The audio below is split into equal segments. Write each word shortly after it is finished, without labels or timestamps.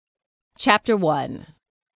Chapter 1.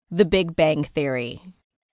 The Big Bang Theory.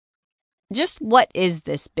 Just what is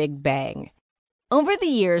this Big Bang? Over the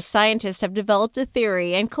years, scientists have developed a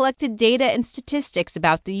theory and collected data and statistics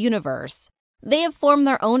about the universe. They have formed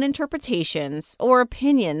their own interpretations or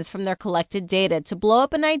opinions from their collected data to blow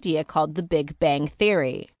up an idea called the Big Bang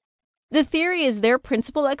Theory. The theory is their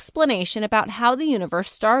principal explanation about how the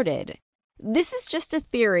universe started. This is just a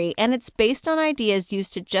theory, and it's based on ideas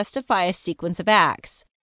used to justify a sequence of acts.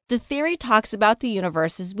 The theory talks about the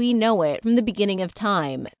universe as we know it from the beginning of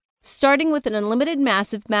time, starting with an unlimited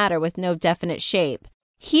mass of matter with no definite shape,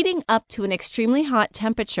 heating up to an extremely hot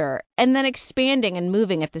temperature, and then expanding and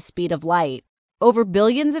moving at the speed of light, over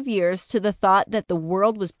billions of years to the thought that the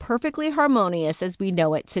world was perfectly harmonious as we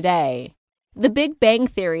know it today. The Big Bang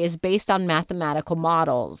Theory is based on mathematical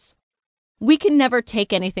models. We can never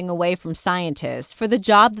take anything away from scientists for the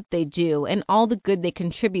job that they do and all the good they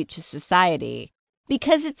contribute to society,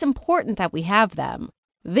 because it's important that we have them.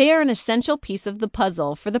 They are an essential piece of the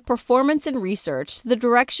puzzle for the performance and research to the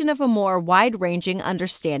direction of a more wide-ranging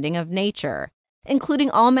understanding of nature, including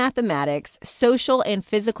all mathematics, social, and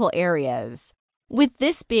physical areas. With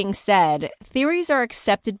this being said, theories are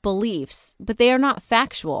accepted beliefs, but they are not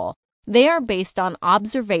factual. They are based on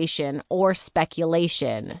observation or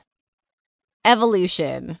speculation.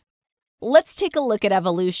 Evolution. Let's take a look at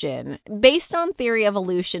evolution. Based on theory,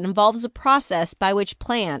 evolution involves a process by which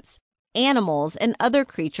plants, animals, and other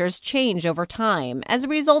creatures change over time as a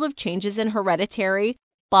result of changes in hereditary,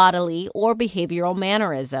 bodily, or behavioral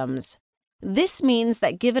mannerisms. This means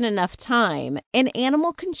that given enough time, an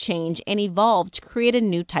animal can change and evolve to create a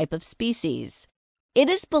new type of species. It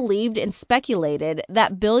is believed and speculated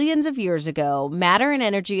that billions of years ago, matter and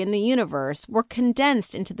energy in the universe were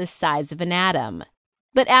condensed into the size of an atom.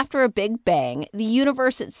 But after a Big Bang, the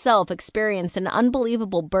universe itself experienced an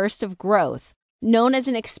unbelievable burst of growth, known as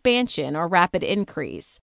an expansion or rapid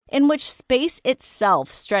increase, in which space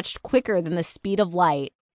itself stretched quicker than the speed of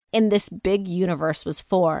light, and this big universe was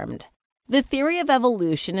formed. The theory of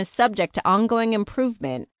evolution is subject to ongoing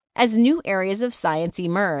improvement as new areas of science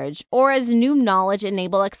emerge, or as new knowledge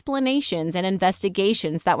enable explanations and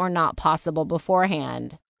investigations that were not possible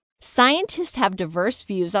beforehand. Scientists have diverse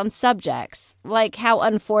views on subjects, like how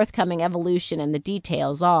unforthcoming evolution and the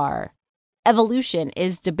details are. Evolution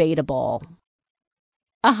is debatable.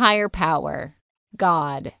 A higher power,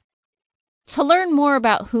 God. To learn more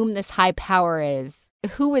about whom this high power is,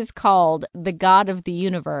 who is called the God of the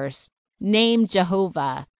universe, named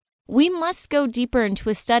Jehovah, we must go deeper into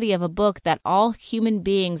a study of a book that all human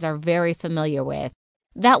beings are very familiar with,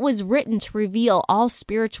 that was written to reveal all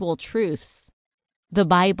spiritual truths. The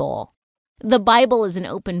Bible. The Bible is an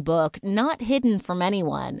open book, not hidden from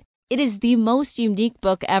anyone. It is the most unique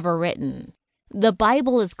book ever written. The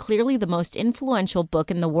Bible is clearly the most influential book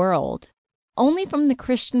in the world. Only from the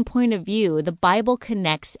Christian point of view, the Bible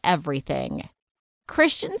connects everything.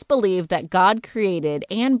 Christians believe that God created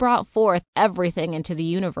and brought forth everything into the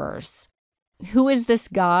universe. Who is this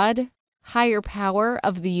God, higher power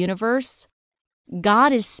of the universe?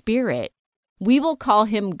 God is spirit. We will call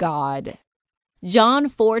him God. John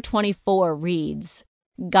 4:24 reads,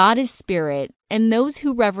 God is spirit, and those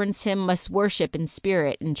who reverence him must worship in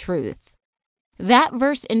spirit and truth. That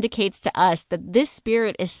verse indicates to us that this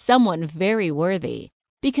spirit is someone very worthy,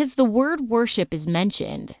 because the word worship is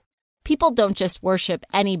mentioned. People don't just worship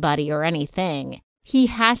anybody or anything. He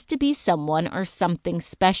has to be someone or something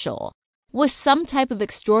special, with some type of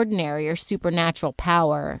extraordinary or supernatural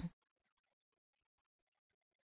power.